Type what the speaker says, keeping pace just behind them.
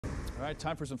All right,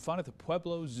 time for some fun at the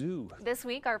Pueblo Zoo. This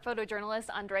week, our photojournalist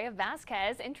Andrea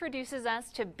Vasquez introduces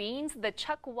us to Beans the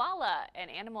chuckwalla, an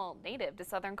animal native to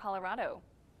southern Colorado.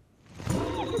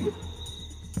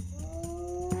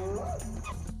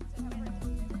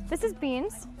 This is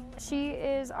Beans. She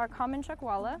is our common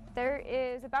chuckwalla. There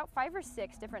is about 5 or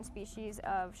 6 different species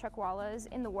of chuckwallas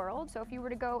in the world. So if you were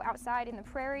to go outside in the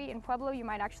prairie in Pueblo, you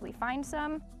might actually find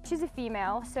some. She's a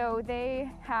female, so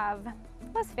they have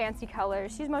less fancy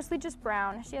colors. She's mostly just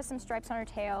brown. She has some stripes on her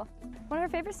tail. One of her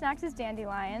favorite snacks is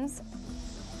dandelions.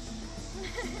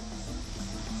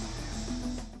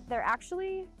 They're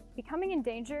actually becoming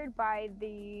endangered by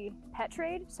the pet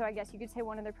trade, so I guess you could say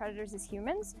one of their predators is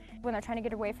humans. When they're trying to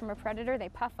get away from a predator, they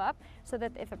puff up so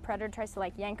that if a predator tries to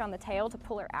like yank on the tail to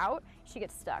pull her out, she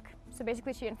gets stuck. So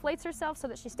basically she inflates herself so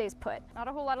that she stays put. Not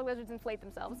a whole lot of lizards inflate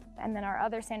themselves. And then our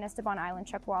other San Esteban Island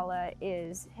chuckwalla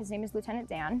his name is Lieutenant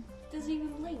Dan. Does he even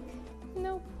blink?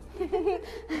 No.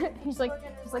 he's like,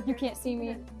 you can't see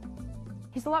me.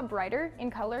 He's a lot brighter in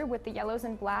color with the yellows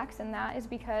and blacks, and that is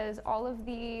because all of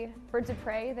the birds of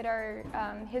prey that are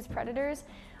his predators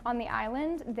on the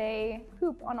island, they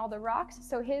poop on all the rocks,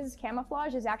 so his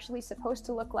camouflage is actually supposed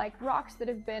to look like rocks that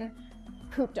have been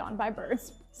pooped on by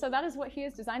birds. So that is what he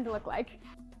is designed to look like.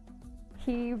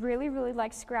 He really, really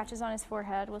likes scratches on his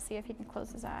forehead. We'll see if he can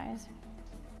close his eyes.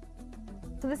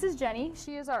 So this is Jenny.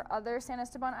 She is our other San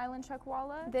Esteban Island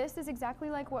chuckwalla. This is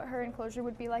exactly like what her enclosure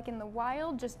would be like in the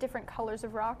wild, just different colors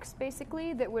of rocks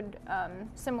basically that would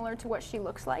similar to what she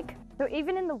looks like. So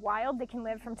even in the wild, they can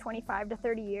live from 25 to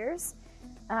 30 years.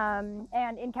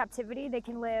 And in captivity, they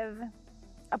can live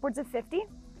upwards of 50.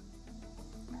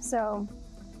 So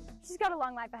she's got a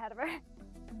long life ahead of her.